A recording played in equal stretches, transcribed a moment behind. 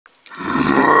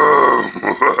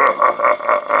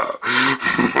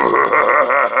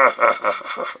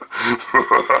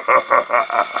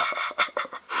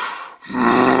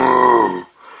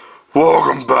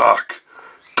Welcome back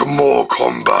to more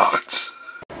combat.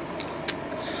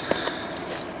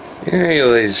 Hey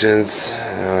legends,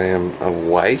 I am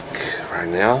awake right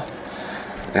now,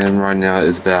 and right now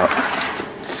it's about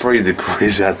 3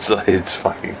 degrees outside. It's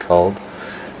fucking cold,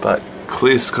 but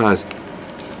clear skies.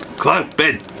 Climb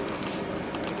bed.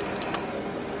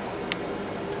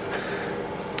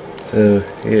 So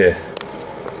yeah,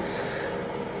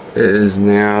 it is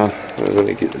now. I'm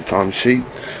gonna get the time sheet.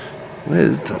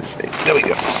 Where's the time sheet? There we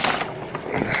go.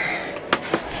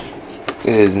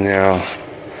 It is now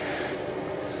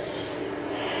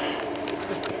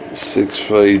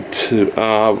 6:32.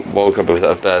 Woke up at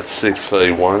about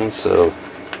 6:31. So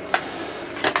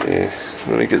yeah,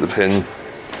 let me get the pen.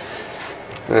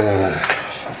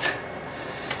 Fuck.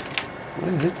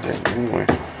 Where is the pen anyway?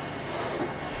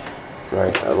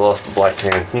 Right, I lost the black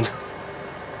pen.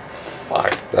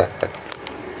 Fuck that.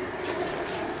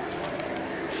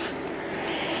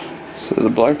 So the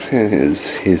black pen is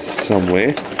here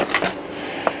somewhere.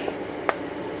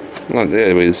 Oh,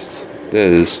 there it is. There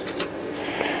it is.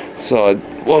 So I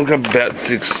woke up about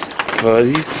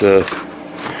 6:30, so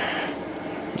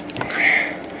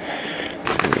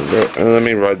let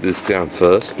me write this down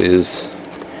first, because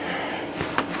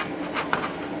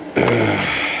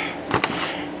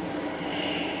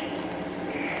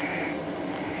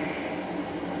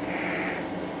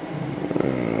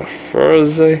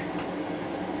Thursday.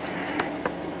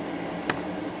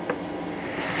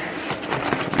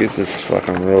 Get this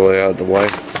fucking roller out of the way.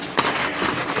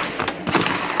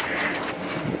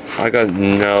 I got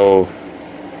no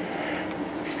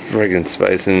friggin'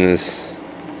 space in this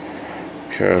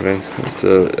caravan,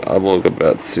 so I woke up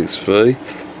about 6:30.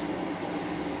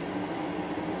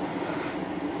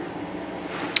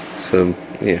 So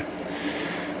yeah,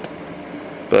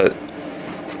 but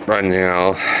right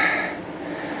now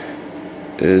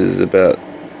it is about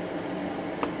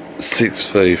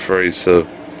 6:33. So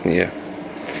yeah.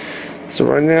 So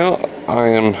right now I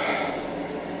am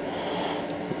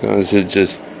going to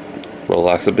just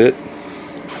relax a bit,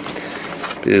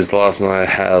 because last night I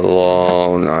had a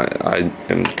long night. I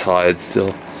am tired still,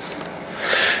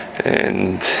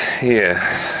 and yeah,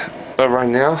 but right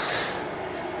now,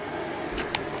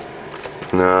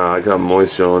 nah, I got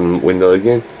moisture on the window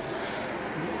again.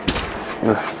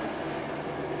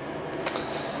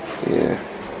 Yeah.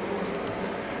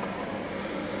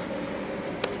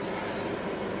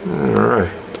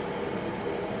 Alright.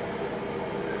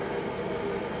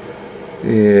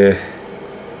 Yeah.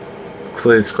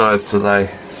 Clear skies today,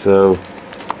 so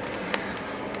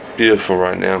beautiful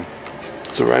right now.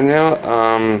 So right now,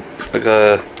 I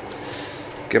gotta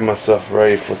get myself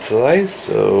ready for today,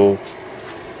 so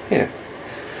yeah.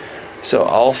 So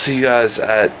I'll see you guys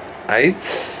at 8,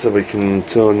 so we can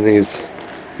turn these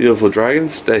beautiful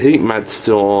dragons. The heat mat's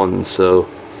still on, so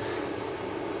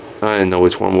I didn't know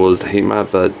which one was the heat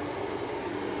mat, but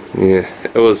yeah,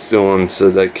 it was still on, so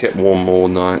they kept warm all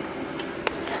night.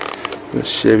 The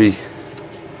Chevy.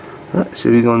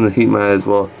 Chevy's on the heat mat as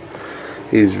well.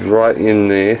 He's right in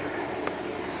there.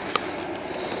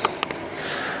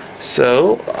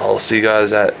 So I'll see you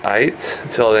guys at 8.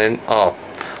 Until then, oh,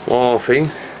 one more thing.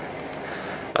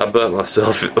 I burnt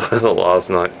myself last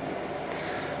night.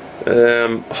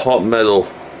 Hot metal.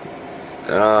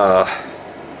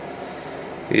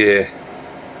 Yeah.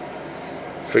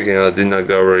 Freaking hell, did not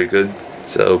go very good.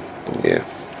 So yeah.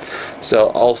 So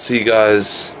I'll see you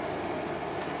guys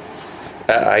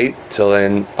at 8. Till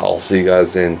then, I'll see you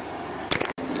guys then.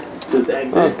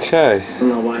 Okay.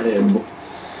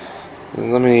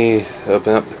 Let me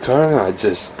open up the car. I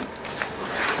just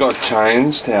got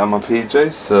changed out of my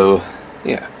PJs, so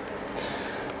yeah.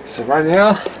 So right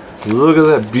now, look at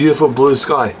that beautiful blue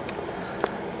sky.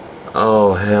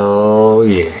 Oh hell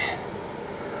yeah.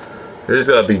 It's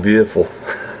gotta be beautiful.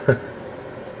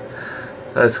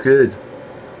 That's good.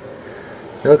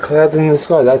 No clouds in the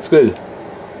sky, that's good.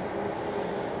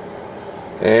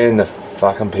 And the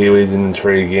fucking peewee's in the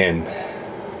tree again.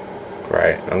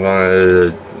 Great, I'm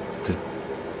gonna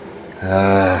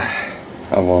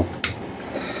oh well.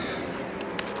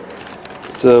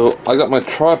 So I got my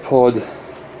tripod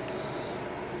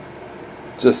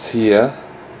just here,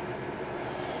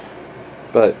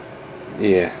 but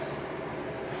yeah,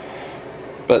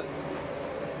 but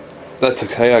that's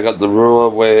okay. I got the ruler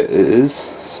where it is,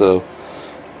 so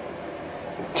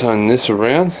turn this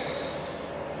around,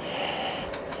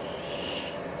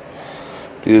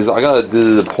 because I gotta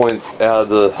do the points out of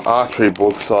the archery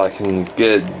book so I can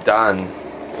get it done.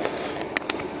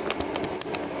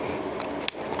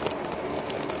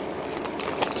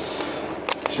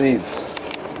 Jeez.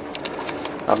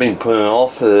 I've been putting it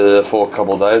off for a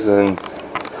couple of days and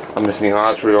I'm missing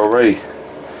archery already.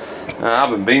 I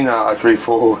haven't been to archery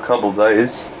for a couple of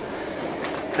days.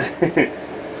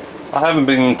 I haven't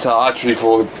been to archery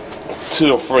for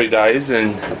 2 or 3 days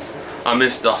and I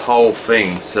missed the whole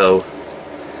thing, so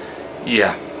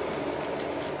yeah.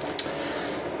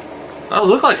 I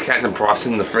look like Captain Price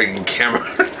in the freaking camera.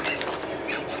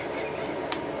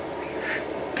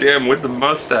 Damn, with the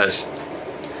mustache.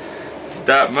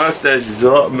 That mustache is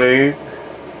up, man.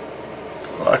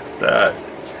 Fuck that.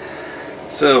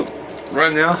 So,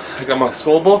 right now, I got my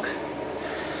scorebook.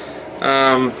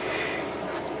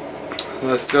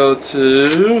 Let's go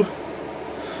to...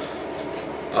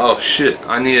 Oh shit,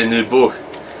 I need a new book.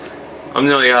 I'm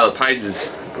nearly out of pages.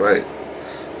 Great.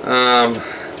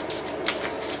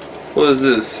 What is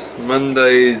this?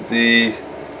 Monday the...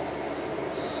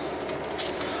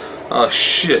 Oh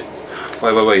shit.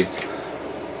 Wait.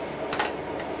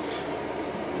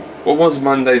 What was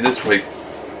Monday this week?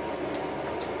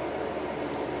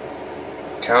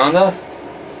 Calendar?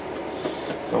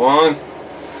 Come on.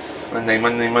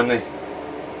 Monday.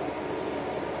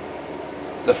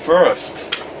 The 1st.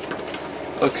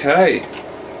 Okay.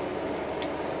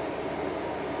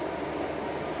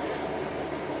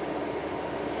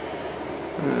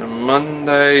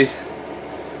 Monday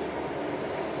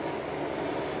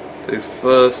the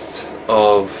 1st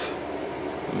of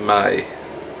May.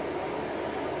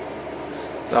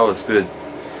 That was good.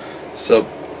 So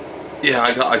yeah,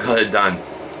 I got it done.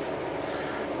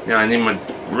 Now I need my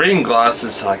reading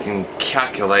glasses so I can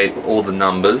calculate all the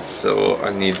numbers, so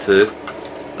I need to...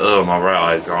 Oh, my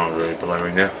right eye's on really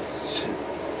blurry now. Shit.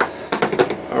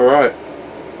 Alright.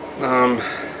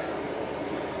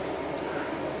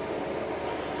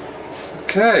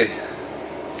 Okay.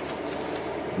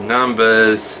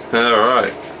 Numbers.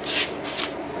 Alright.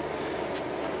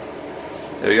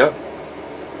 There we go.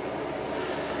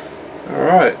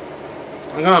 Alright.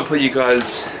 I'm gonna put you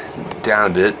guys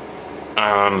down a bit.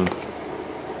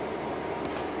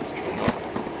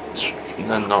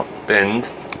 Not bend.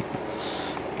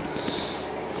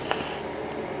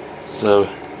 So,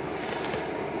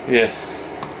 yeah.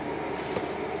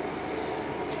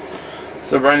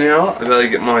 So right now, I gotta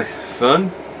get my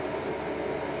phone.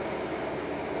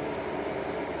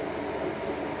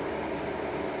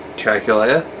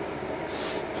 Calculator.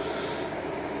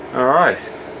 Alright.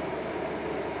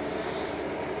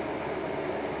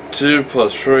 2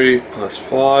 plus 3 plus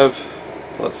 5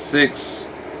 plus 6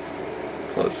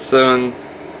 plus 7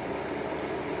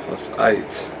 plus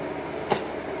 8.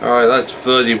 Alright, that's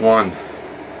 31.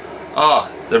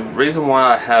 Ah, the reason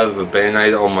why I have a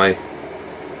band-aid on my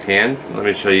hand, let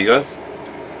me show you guys.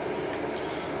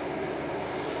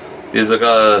 Because I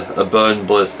got a burn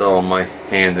blister on my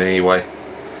hand anyway.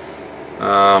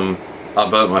 I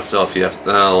burnt myself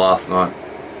last night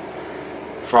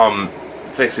from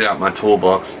fixing up my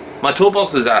toolbox. My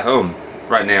toolbox is at home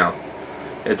right now.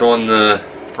 It's on the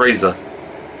freezer.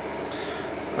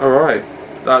 Alright,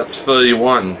 that's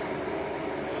 31.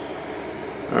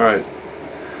 Alright.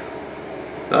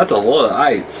 That's a lot of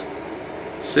 8s.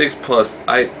 6 plus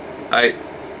 8, 8,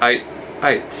 8,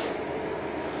 8.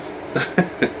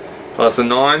 Plus a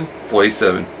 9,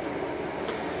 47.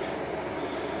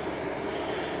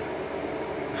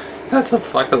 That's a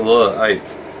fucking lot of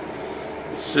 8s.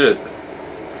 Shit.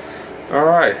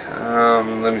 Alright,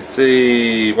 let me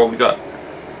see what we got.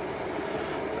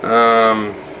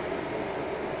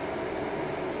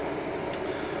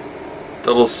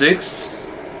 Double 6,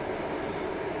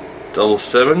 double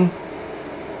 7,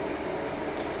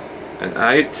 an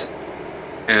 8,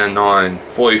 and a 9,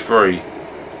 43.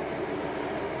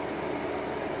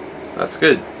 That's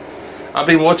good. I've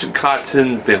been watching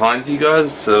cartoons behind you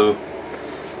guys, so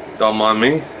don't mind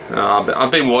me.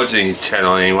 I've been watching his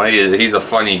channel anyway. He's a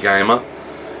funny gamer,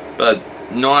 but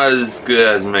not as good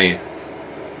as me.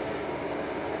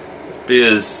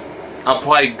 Because I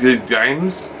play good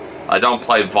games. I don't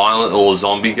play violent or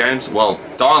zombie games. Well,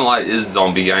 Dying Light is a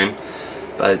zombie game,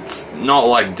 but it's not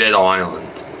like Dead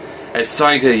Island. It's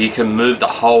something that you can move the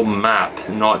whole map,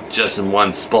 not just in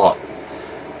one spot.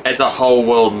 It's a whole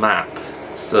world map.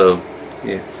 So,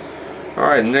 yeah.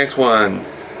 Alright, next one.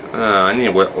 I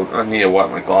need to wipe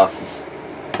my glasses.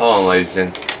 Hold on, ladies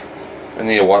and gents. I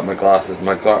need to wipe my glasses.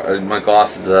 My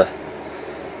glasses are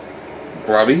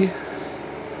grubby.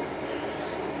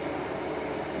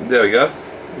 There we go.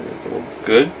 It's all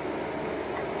good.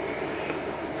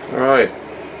 Alright.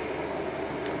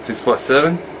 6 plus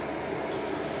 7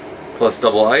 plus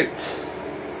double 8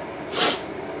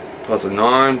 plus a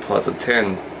 9 plus a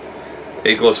 10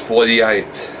 equals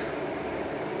 48.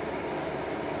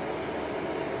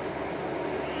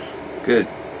 Good.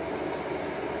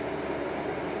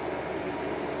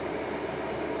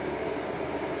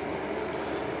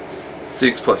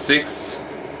 Six plus 6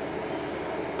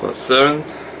 plus 7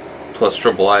 plus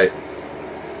triple 8.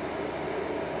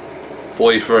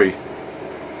 43.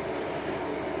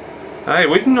 Hey,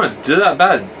 we did not do that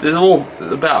bad. There's all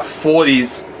about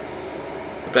 40s.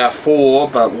 About 4,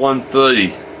 but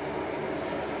 130.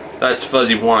 That's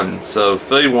 31. So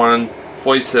 31,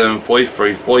 47,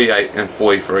 43, 48, and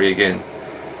 43 again.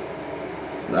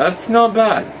 That's not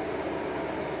bad.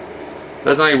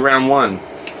 That's only round 1.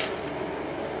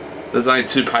 There's only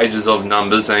 2 pages of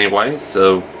numbers anyway,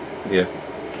 so yeah.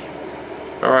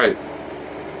 Alright.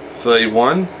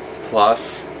 31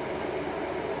 plus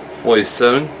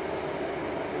 47,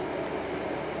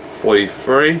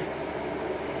 43,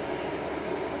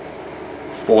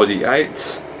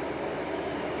 48,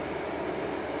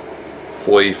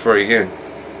 43 again.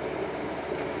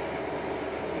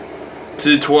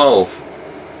 212.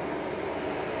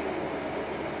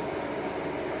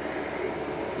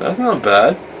 That's not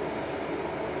bad.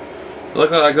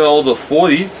 Look like I got all the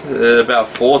 40s about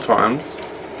 4 times.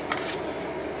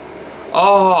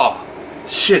 Oh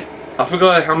shit! I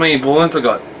forgot how many balloons I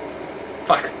got.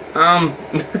 Fuck.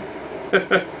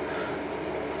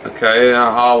 Okay,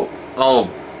 I'll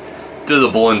do the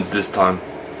balloons this time.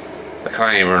 I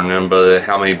can't even remember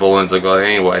how many balloons I got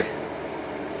anyway.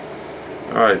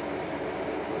 Alright.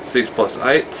 6 plus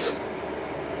 8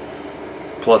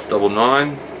 plus double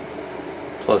 9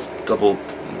 plus double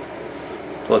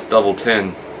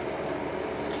 10.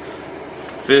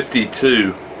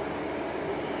 52.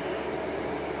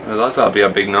 Well, that's gotta be a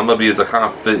big number because I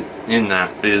can't fit in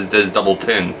that because there's double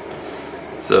 10.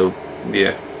 So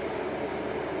yeah.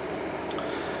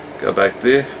 Go back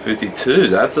there. 52.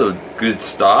 That's a good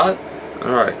start.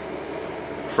 Alright.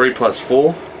 3 plus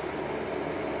 4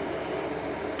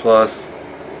 plus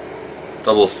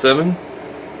double 7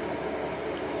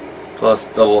 plus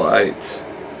double 8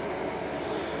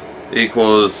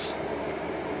 equals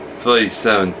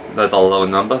 37. That's a low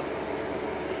number.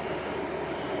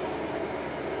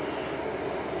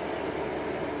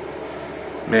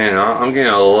 Man, I'm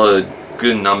getting a lot of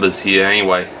good numbers here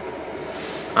anyway.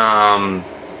 I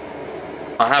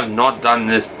have not done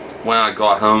this when I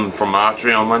got home from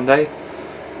archery on Monday.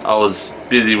 I was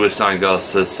busy with something else,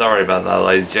 so sorry about that,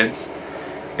 ladies and gents.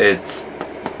 It's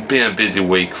been a busy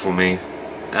week for me.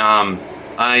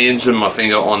 I injured my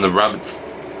finger on the rabbit's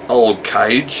old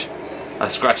cage. I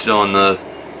scratched it on the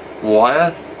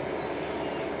wire,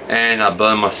 and I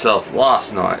burned myself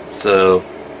last night. So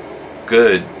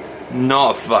good,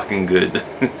 not fucking good.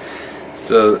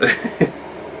 So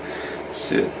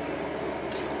shit.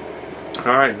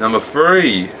 Alright, number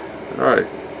 3. Alright,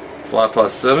 5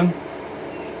 plus 7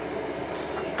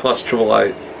 plus triple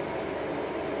 8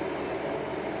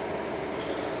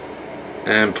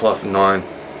 and plus 9.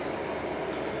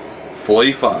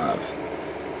 45.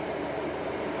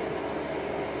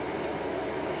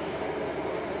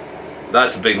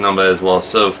 That's a big number as well.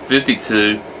 So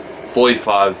 52,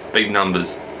 45, big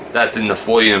numbers. That's in the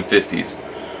 40 and 50s.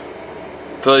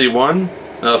 31,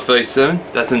 37,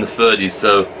 that's in the 30s,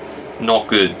 so not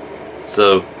good.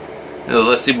 So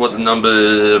let's see what the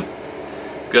number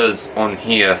goes on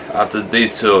here after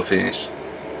these 2 are finished.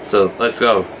 So let's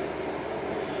go.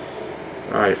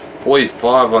 Alright,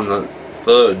 45 on the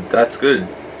 3rd, that's good.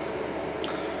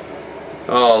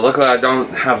 Oh, look, I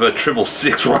don't have a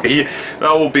 666 right here.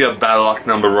 That will be a bad luck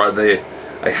number right there.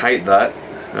 I hate that.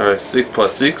 Alright, 6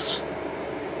 plus 6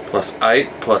 plus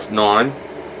 8 plus 9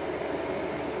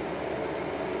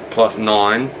 plus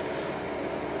 9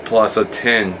 plus a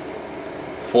 10.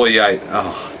 48.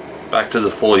 Oh, back to the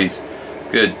 40s.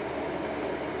 Good.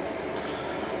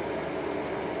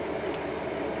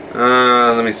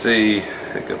 Let me see.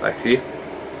 Go back here.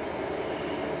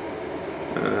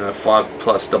 5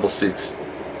 plus double 6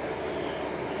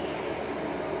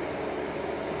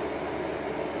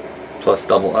 plus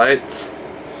double 8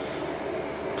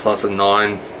 plus a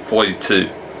 9. 42.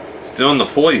 Still in the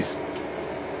 40s.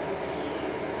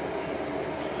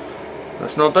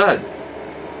 That's not bad.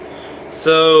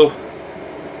 So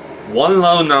 1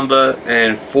 low number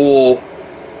and 4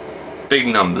 big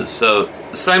numbers. So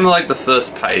same like the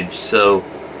first page. So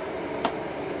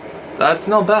that's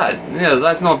not bad. Yeah,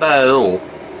 that's not bad at all.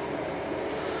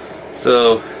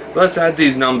 So let's add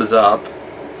these numbers up,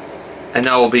 and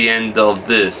that will be end of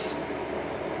this.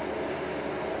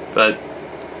 But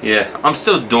yeah, I'm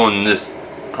still doing this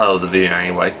part of the video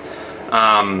anyway.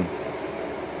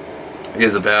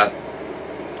 It's about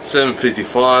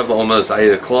 7:55, almost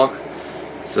 8 o'clock.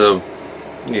 So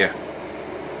yeah,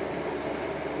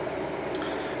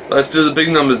 let's do the big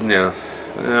numbers now.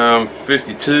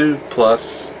 52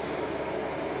 plus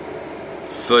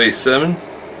 37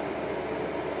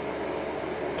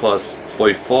 plus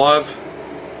 45,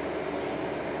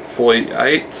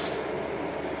 48,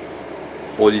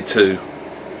 42,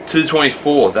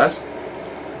 224. That's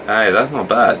not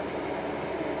bad.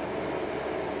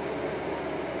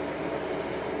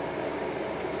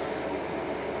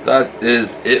 That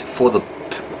is it for the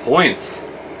points.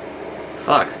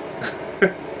 Fuck.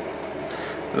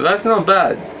 That's not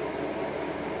bad.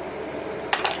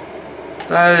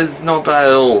 That is not bad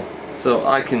at all. So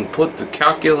I can put the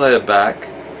calculator back.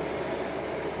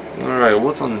 Alright,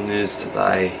 what's on the news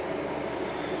today?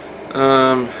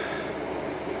 Go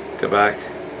back.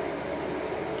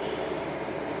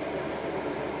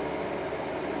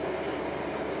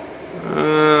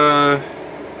 Uh,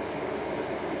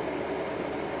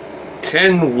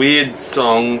 10 weird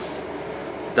songs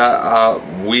that are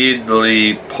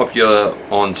weirdly popular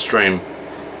on stream.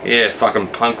 Yeah, fucking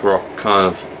punk rock kind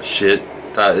of shit.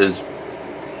 That is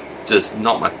just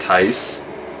not my taste.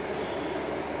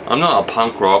 I'm not a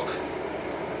punk rock.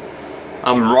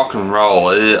 I'm rock and roll.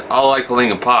 I like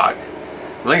Linkin Park.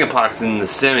 Linkin Park's in the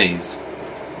 70s.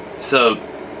 So,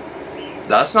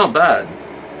 that's not bad.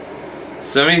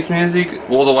 70s music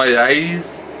all the way to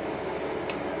 80s.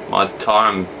 My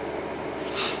time.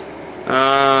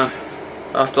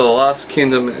 After the Last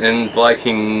Kingdom and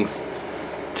Vikings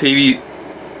TV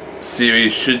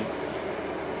series should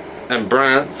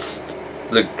embrace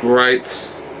the great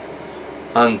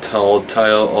untold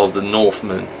tale of the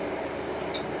Northman.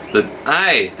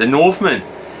 The Northman.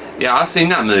 Yeah, I've seen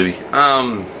that movie.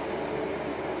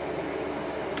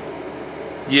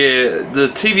 Yeah, the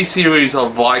TV series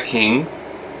of Viking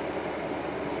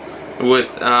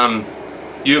with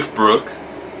Youthbrook.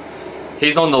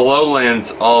 He's on the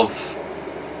lowlands of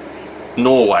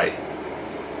Norway.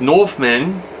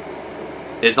 Northman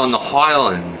is on the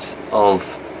highlands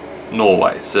of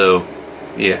Norway. So,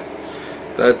 yeah,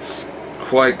 that's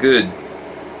quite good.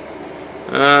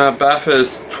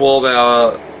 Bathurst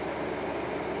 12-hour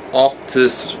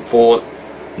Optus for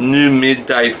new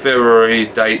midday February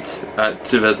date at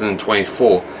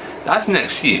 2024. That's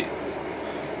next year.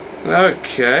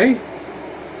 Okay.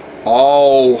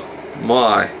 Oh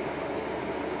my.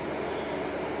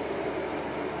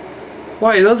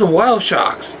 Wait, those are whale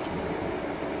sharks.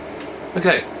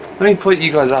 Okay, let me put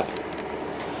you guys up.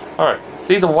 Alright,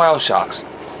 these are whale sharks,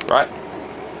 right?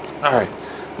 Alright,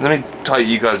 let me tie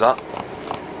you guys up.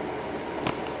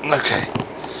 Okay,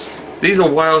 these are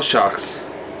whale sharks.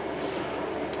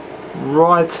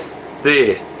 Right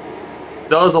there.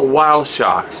 Those are whale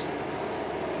sharks.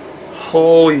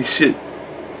 Holy shit.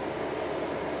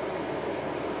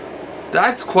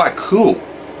 That's quite cool.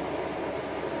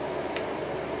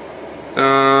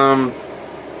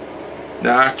 The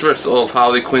actress of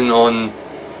Harley Quinn on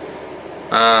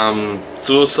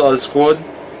Suicide Squad.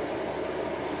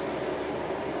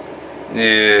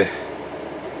 Yeah,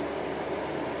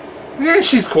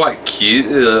 she's quite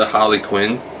cute, Harley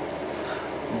Quinn.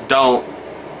 Don't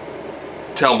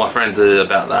tell my friends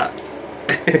about that.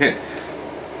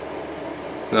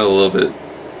 A little bit.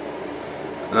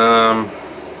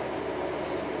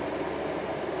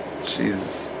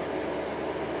 Jesus.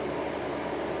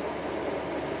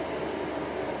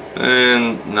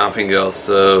 And nothing else,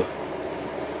 so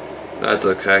that's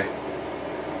okay.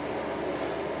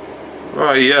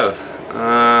 Right, yeah.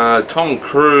 Tom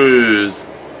Cruise.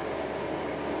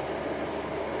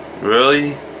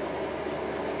 Really?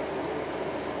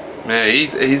 Man,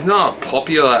 he's not a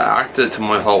popular actor to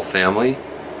my whole family.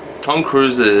 Tom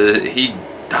Cruise, he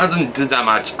doesn't do that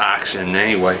much action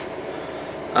anyway.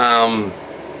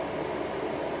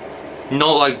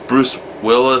 Not like Bruce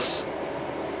Willis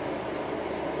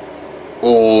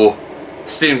or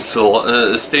Steven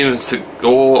Seagal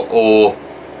or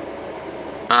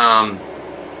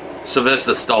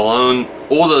Sylvester Stallone,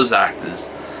 all those actors.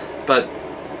 But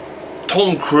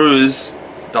Tom Cruise,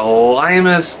 the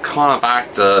lamest kind of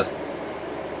actor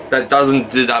that doesn't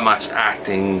do that much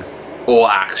acting or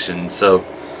action. So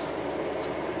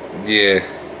yeah,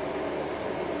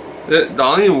 the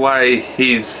only way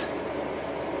he's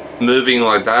moving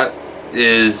like that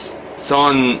is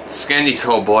someone scanned his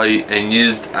whole body and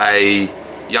used a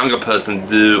younger person to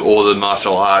do all the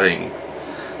martial arting.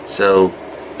 So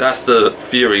that's the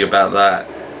theory about that,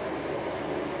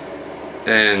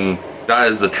 and that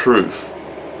is the truth.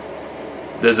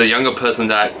 There's a younger person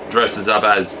that dresses up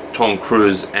as Tom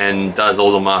Cruise and does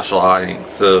all the martial arting,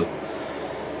 so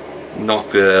not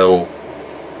good at all.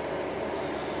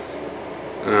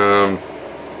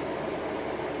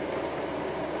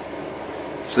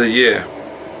 So yeah,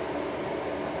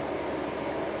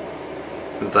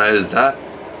 that is that.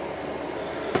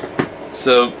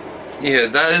 So yeah,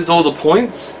 that is all the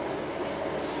points.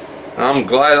 I'm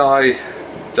glad I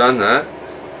done that.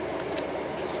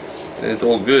 It's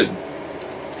all good.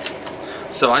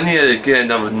 So I need to get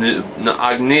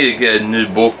I need to get a new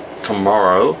book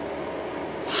tomorrow,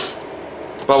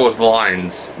 but with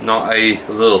lines, not a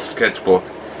little sketchbook.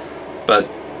 But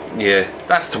yeah,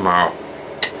 that's tomorrow.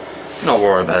 Not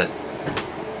worry about it.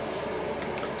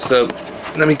 So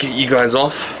let me get you guys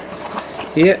off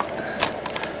here.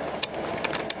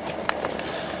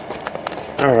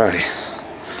 Alright.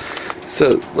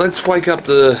 So let's wake up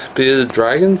the bearded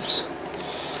dragons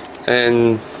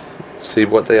and see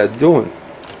what they are doing.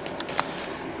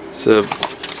 So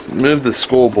move the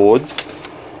scoreboard.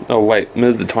 Oh wait,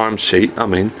 move the timesheet. I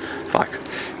mean, fuck.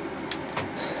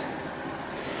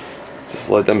 Just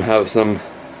let them have some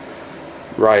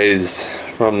rays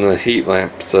from the heat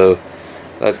lamp. So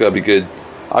that's gotta be good.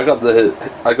 I got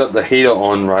the heater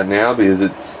on right now because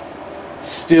it's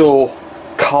still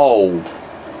cold.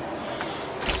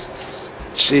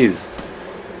 Jeez.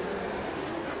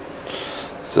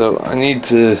 So I need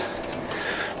to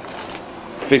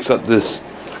fix up this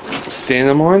stand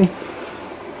of mine.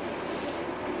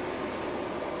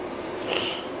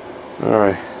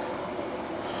 Alright.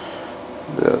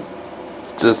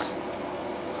 Just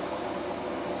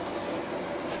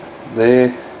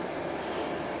there.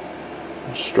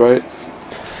 Straight.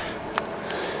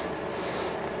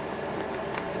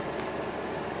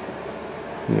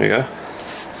 There you go.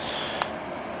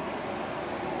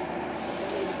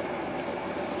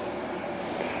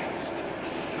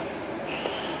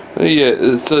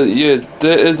 Yeah, so yeah,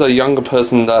 there is a younger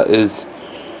person that is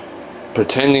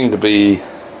pretending to be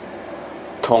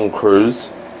Tom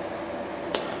Cruise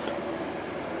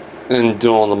and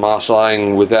doing all the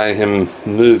marshalling without him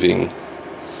moving.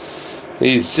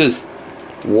 He's just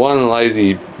one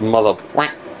lazy mother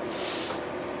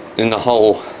in the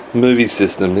whole movie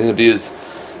system, because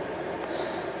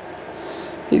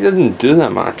he doesn't do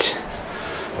that much.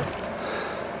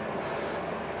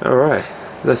 Alright,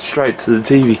 that's straight to the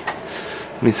TV.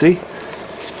 Let me see.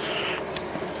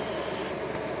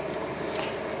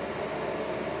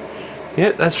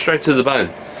 Yeah, that's straight to the bone.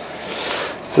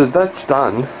 So that's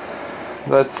done.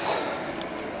 That's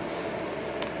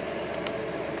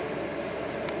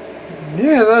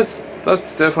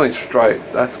definitely straight.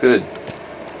 That's good.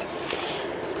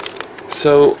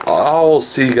 So I'll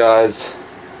see you guys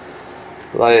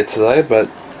later today, but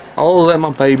I'll let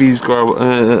my babies grow.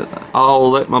 I'll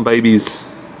let my babies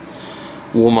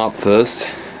warm up first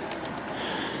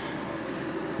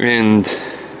and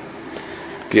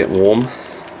get warm,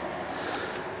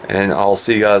 and I'll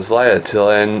see you guys later. Till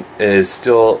then, it's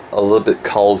still a little bit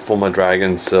cold for my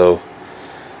dragon, so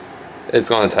it's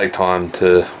gonna take time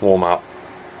to warm up.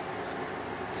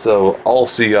 So I'll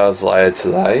see you guys later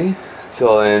today.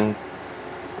 Till then,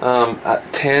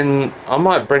 at 10 I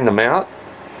might bring them out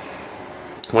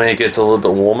when it gets a little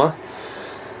bit warmer,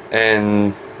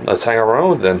 and let's hang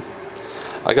around with them.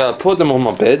 I gotta put them on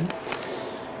my bed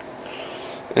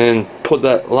and put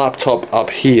that laptop up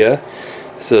here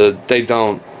so they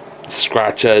don't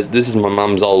scratch it. This is my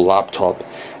mum's old laptop.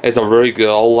 It's a very good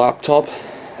old laptop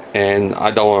and I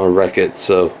don't want to wreck it,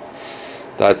 so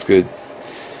that's good.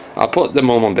 I put them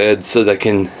on my bed so they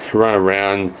can run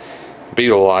around,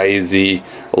 be lazy,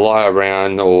 lie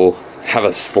around, or have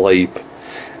a sleep.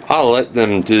 I'll let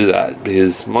them do that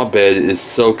because my bed is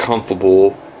so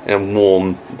comfortable and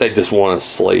warm, they just want to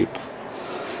sleep.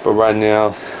 But right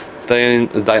now, they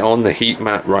on the heat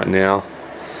mat right now.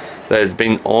 That has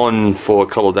been on for a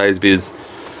couple of days because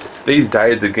these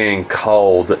days are getting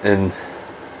cold, and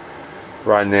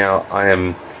right now I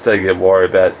am starting to get worried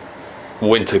about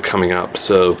winter coming up.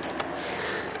 So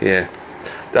yeah,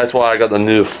 that's why I got the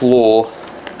new floor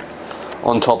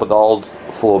on top of the old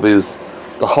floor, because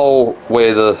the hole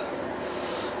where the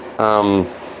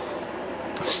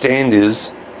stand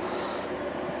is,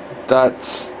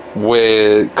 that's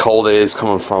where cold air is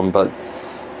coming from. But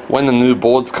when the new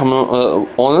boards come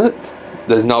on it,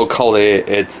 there's no cold air.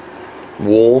 It's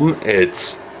warm,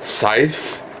 it's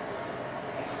safe.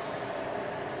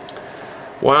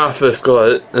 When I first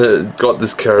got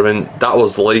this caravan, that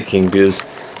was leaking because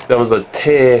there was a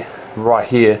tear right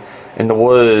here, and the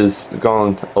water is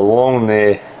going along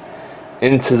there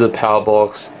into the power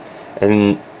box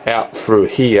and out through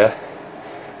here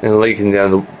and leaking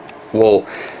down the wall.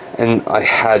 And I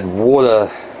had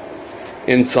water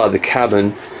inside the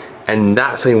cabin, and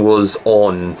that thing was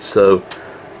on, so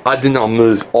I did not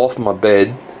move off my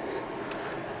bed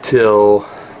till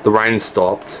the rain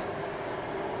stopped.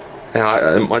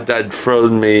 and my dad threw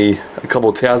me a couple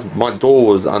of towels. My door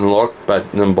was unlocked, but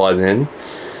by then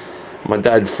my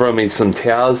dad threw me some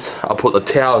towels. I put the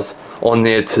towels on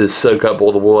there to soak up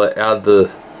all the water out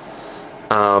of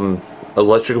the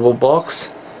electrical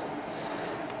box,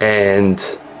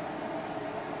 and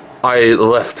I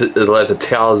left the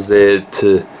towels there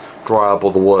to dry up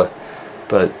all the water.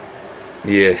 But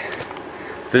yeah,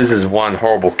 this is one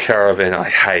horrible caravan I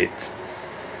hate.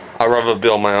 I'd rather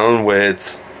build my own where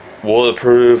it's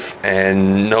waterproof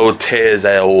and no tears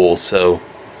at all. So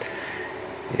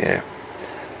yeah,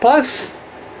 plus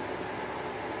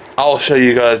I'll show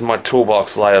you guys my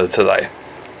toolbox later today.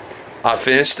 I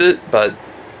finished it, but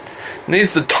it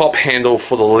needs the top handle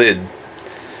for the lid,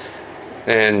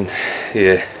 and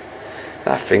yeah,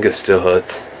 that finger still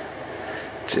hurts.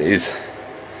 Jeez.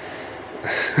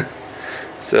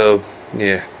 So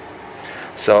yeah,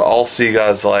 so I'll see you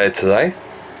guys later today.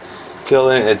 Till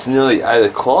then, it's nearly 8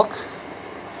 o'clock.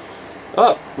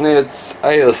 Oh, yeah, it's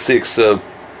 8:06, so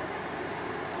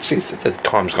jeez, the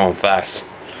time's gone fast.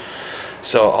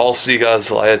 So I'll see you guys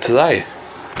later today.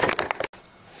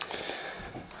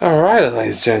 Alright,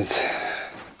 ladies and gents,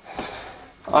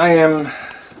 I am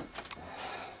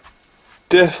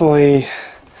definitely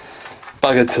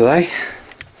buggered today.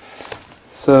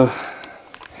 So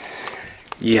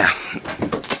yeah,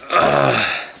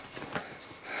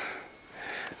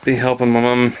 been helping my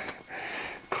mum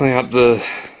clean up the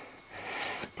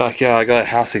backyard. I got a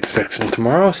house inspection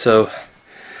tomorrow, so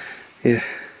yeah,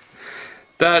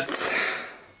 that's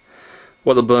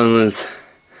what the burn is.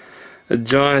 A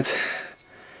giant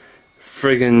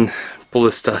friggin'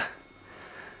 blister.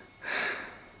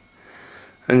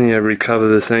 I need to recover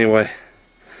this anyway.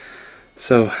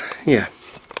 So yeah,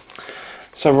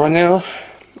 so right now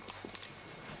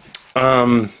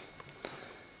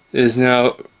it is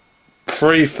now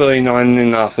 3:39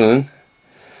 in the afternoon.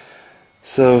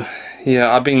 So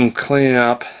yeah, I've been cleaning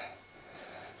up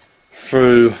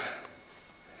through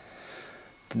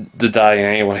the day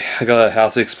anyway. I got a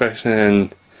house inspection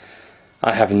and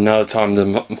I have no time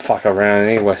to fuck around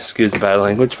anyway, excuse the bad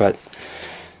language, but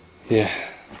yeah,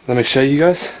 let me show you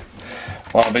guys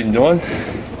what I've been doing.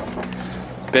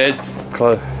 Beds,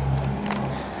 clothes.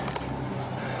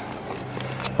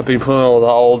 I've been putting all the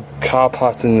old car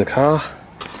parts in the car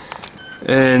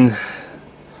and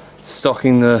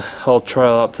stocking the whole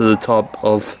trailer up to the top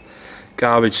of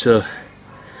garbage, so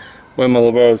when my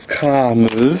little brother's car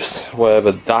moves,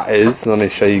 wherever that is, let me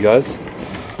show you guys.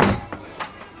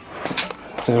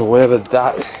 And wherever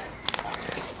that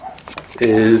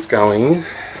is going,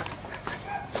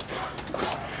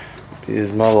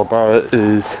 because my little brother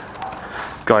is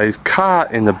got his car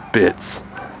in the bits.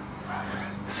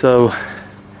 So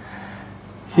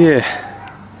yeah,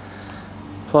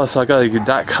 plus I gotta get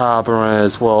that car up around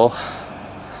as well.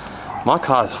 My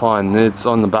car's fine, it's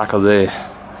on the back of there,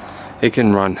 it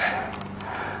can run,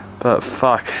 but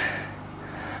fuck,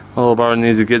 my little brother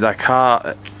needs to get that car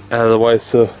out of the way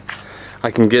so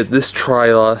I can get this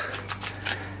trailer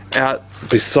out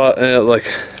beside, like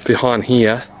behind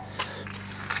here,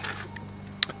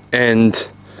 and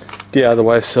get out of the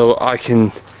way so I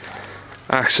can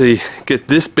actually get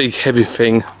this big heavy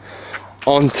thing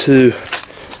onto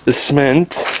the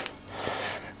cement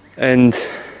and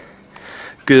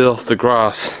get it off the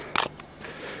grass.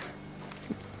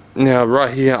 Now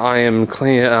right here I am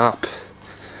cleaning up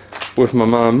with my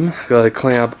mum. Gotta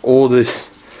clean up all this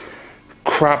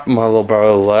crap my little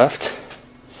brother left.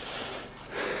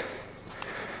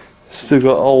 Still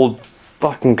got old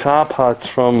fucking car parts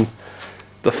from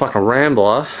the fucking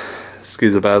Rambler,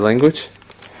 excuse the bad language.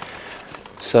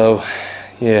 So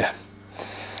yeah,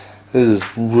 this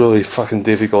is really fucking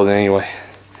difficult anyway.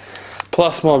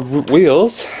 Plus my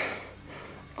wheels,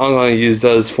 I'm going to use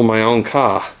those for my own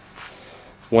car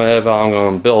whenever I'm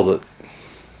going to build it.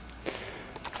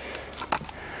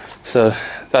 So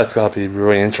that's got to be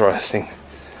really interesting.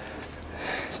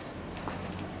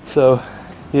 So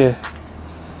yeah,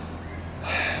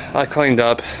 I cleaned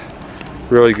up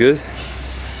really good.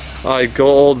 I got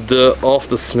all the dirt off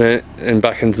the cement and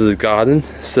back into the garden,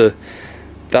 so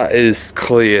that is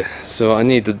clear. So I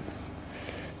need to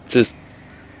just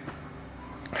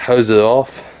hose it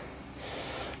off.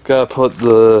 Gotta put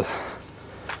the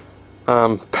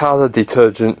powder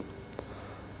detergent,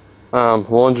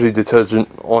 laundry detergent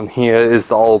on here, is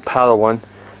the old powder one.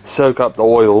 Soak up the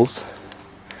oils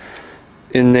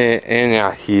in there and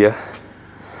out here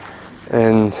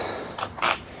and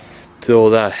do all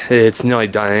that. It's nearly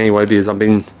done anyway because I've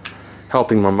been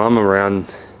helping my mum around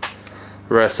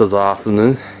the rest of the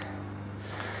afternoon.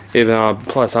 Even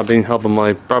plus I've been helping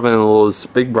my brother-in-law's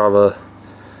big brother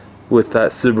with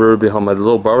that Subaru behind my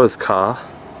little brother's car.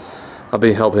 I've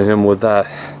been helping him with that.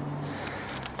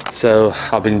 So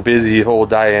I've been busy all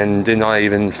day and did not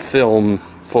even film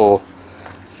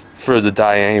through the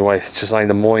day anyway. It's just like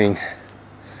the morning.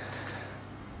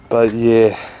 But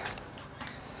yeah,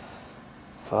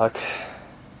 fuck.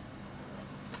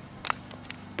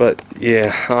 But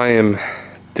yeah, I am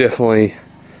definitely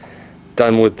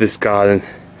done with this garden.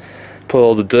 Put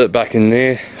all the dirt back in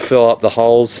there, fill up the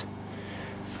holes.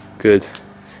 Good.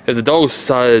 If the dogs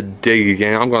started to dig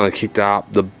again, I'm gonna kick that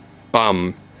up the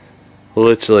bum.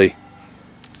 Literally.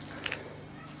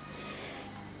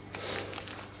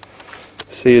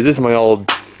 See, this is my old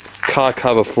car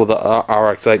cover for the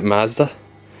RX-8 Mazda.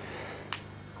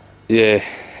 Yeah,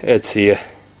 it's here.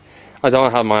 I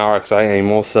don't have my RX-8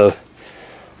 anymore, so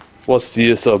what's the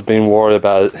use of being worried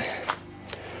about it?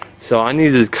 So I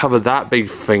need to cover that big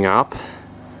thing up,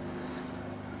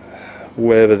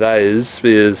 wherever that is,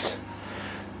 because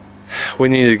we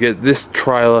need to get this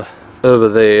trailer over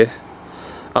there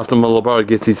after my little brother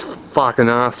gets his fucking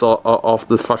ass off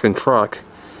the fucking truck,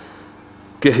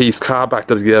 get his car back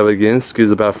together again,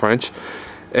 excuse about French,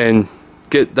 and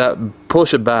get that,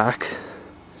 push it back.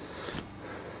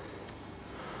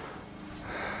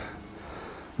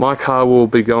 My car will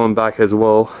be going back as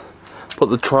well. Put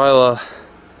the trailer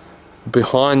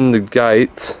behind the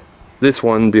gate, this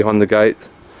one behind the gate.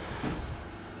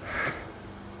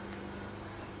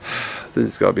 This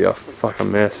is gotta be a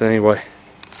fucking mess anyway.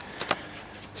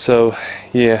 So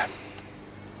yeah,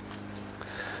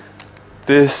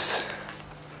 this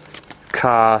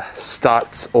car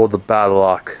starts all the bad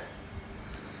luck.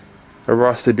 A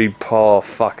rusty big pile of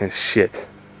fucking shit.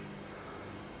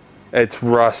 It's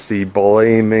rusty,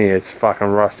 believe me, it's fucking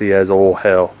rusty as all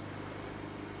hell.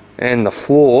 And the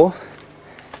floor,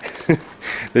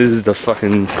 this is the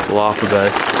fucking laugh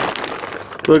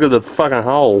about. Look at the fucking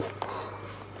hole.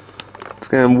 It's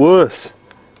getting worse.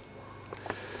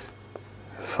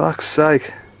 Fuck's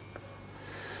sake.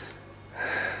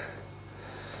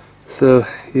 So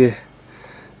yeah,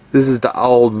 this is the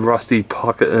old rusty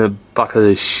bucket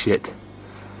of shit.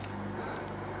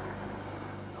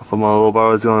 I thought my little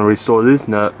brother was gonna restore this,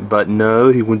 but no,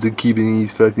 he wants to keep it in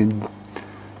his fucking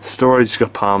storage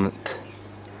compartment.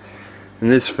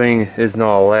 And this thing is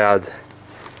not allowed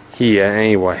here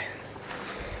anyway.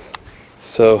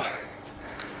 So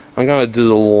I'm gonna do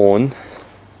the lawn,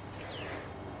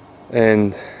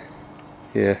 and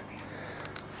yeah,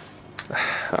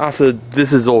 after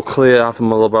this is all clear, after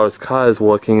my little brother's car is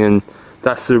working and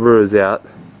that Subaru is out,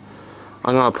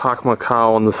 I'm gonna park my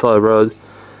car on the side of the road,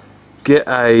 get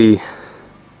a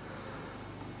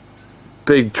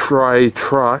big tray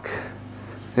truck.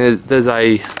 There's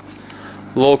a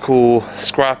local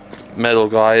scrap metal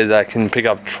guy that can pick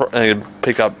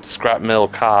up scrap metal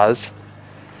cars,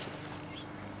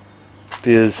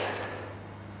 because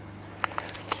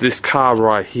this car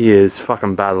right here is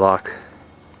fucking bad luck.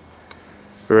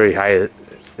 I really hate it.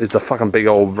 It's a fucking big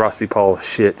old rusty pile of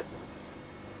shit.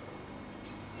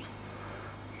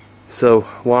 So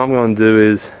what I'm gonna do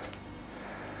is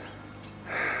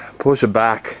push it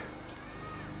back,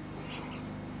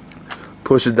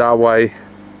 push it that way,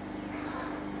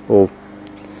 or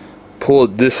pull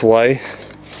it this way,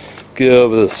 get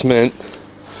over the cement,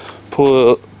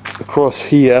 pull it across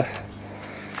here,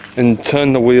 and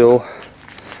turn the wheel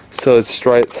so it's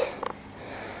straight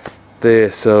there.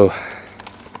 So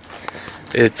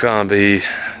it's gonna be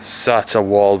such a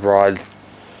wild ride.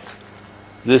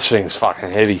 This thing's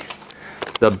fucking heavy.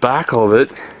 The back of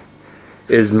it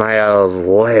is made out of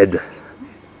lead, a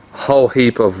whole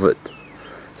heap of it.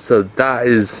 So that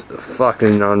is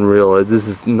fucking unreal. This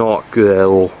is not good at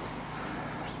all.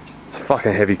 It's a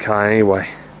fucking heavy car anyway.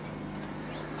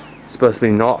 It's supposed to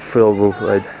be not filled with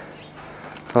lead.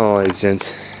 Oh, ladies and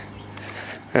gents.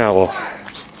 Oh well.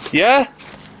 Yeah?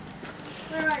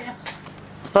 Where are you?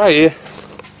 Right here.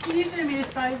 Can you do me a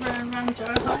favour and run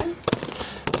Joe home?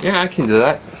 Yeah, I can do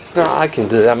that. No, I can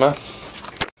do that, man.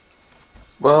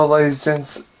 Well, ladies and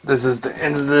gents, this is the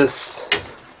end of this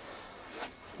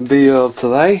video of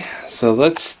today. So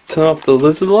let's turn off the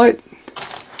lizard light.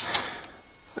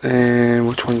 And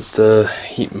which one's the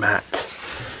heat mat?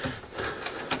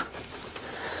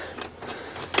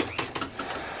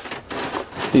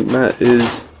 Heat mat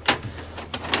is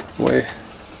where?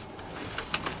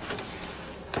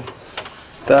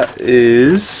 That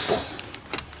is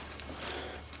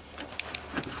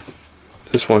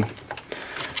this one.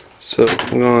 So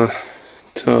I'm gonna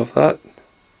turn off that.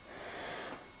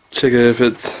 Check it if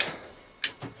it's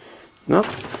no.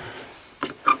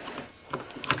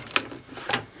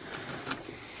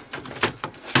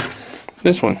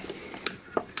 This one.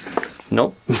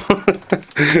 Nope.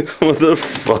 What the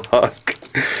fuck?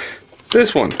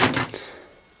 This one.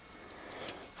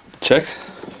 Check.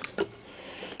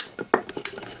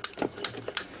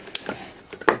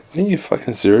 Are you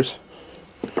fucking serious?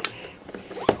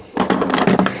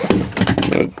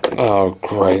 Oh,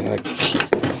 great. I keep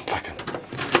fucking.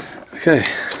 Okay.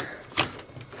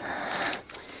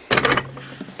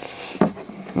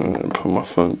 I'm gonna put my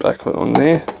phone back on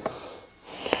there.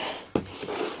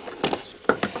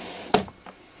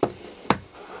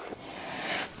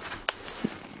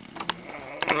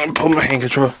 And put my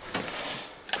handkerchief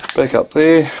back up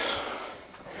there.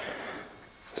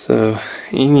 So,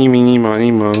 eeny, meeny,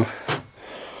 miny, mo.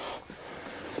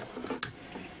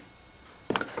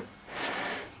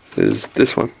 There's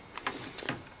this one.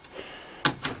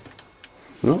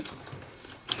 No.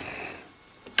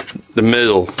 The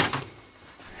middle.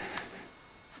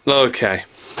 Okay.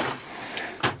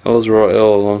 I was right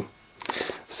all along.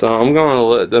 So I'm gonna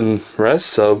let them rest.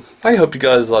 So I hope you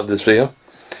guys loved this video.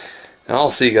 And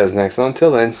I'll see you guys next one.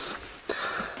 Until then.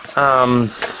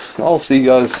 I'll see you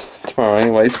guys tomorrow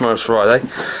anyway. Tomorrow's Friday.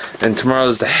 And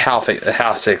tomorrow's the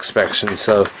house inspection.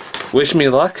 So wish me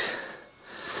luck.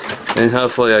 And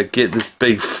hopefully I get this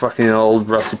big fucking old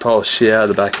rusty pile of shit out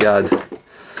of the backyard.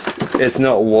 It's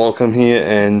not welcome here,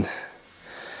 and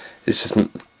it's just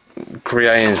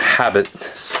creating habit.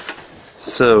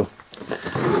 So,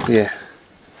 yeah.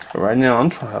 Right now I'm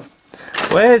trying to...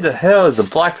 Where the hell is the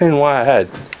black pen wire I had?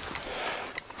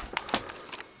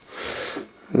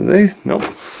 Are they?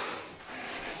 Nope.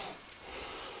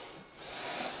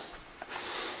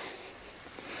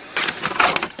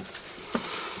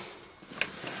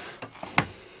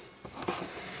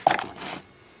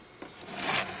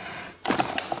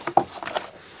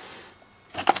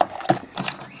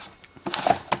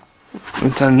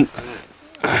 Done.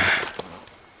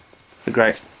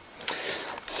 Great.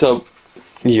 So,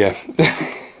 yeah,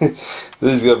 this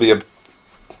is gonna be a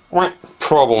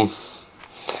problem.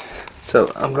 So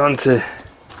I'm going to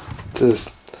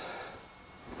just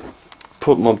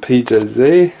put my PJs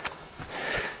there.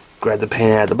 Grab the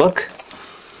pen out of the book.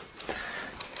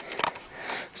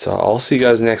 So I'll see you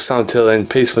guys next time. Till then,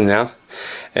 peace for now,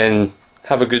 and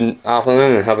have a good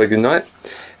afternoon and have a good night.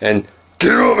 And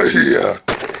get over here.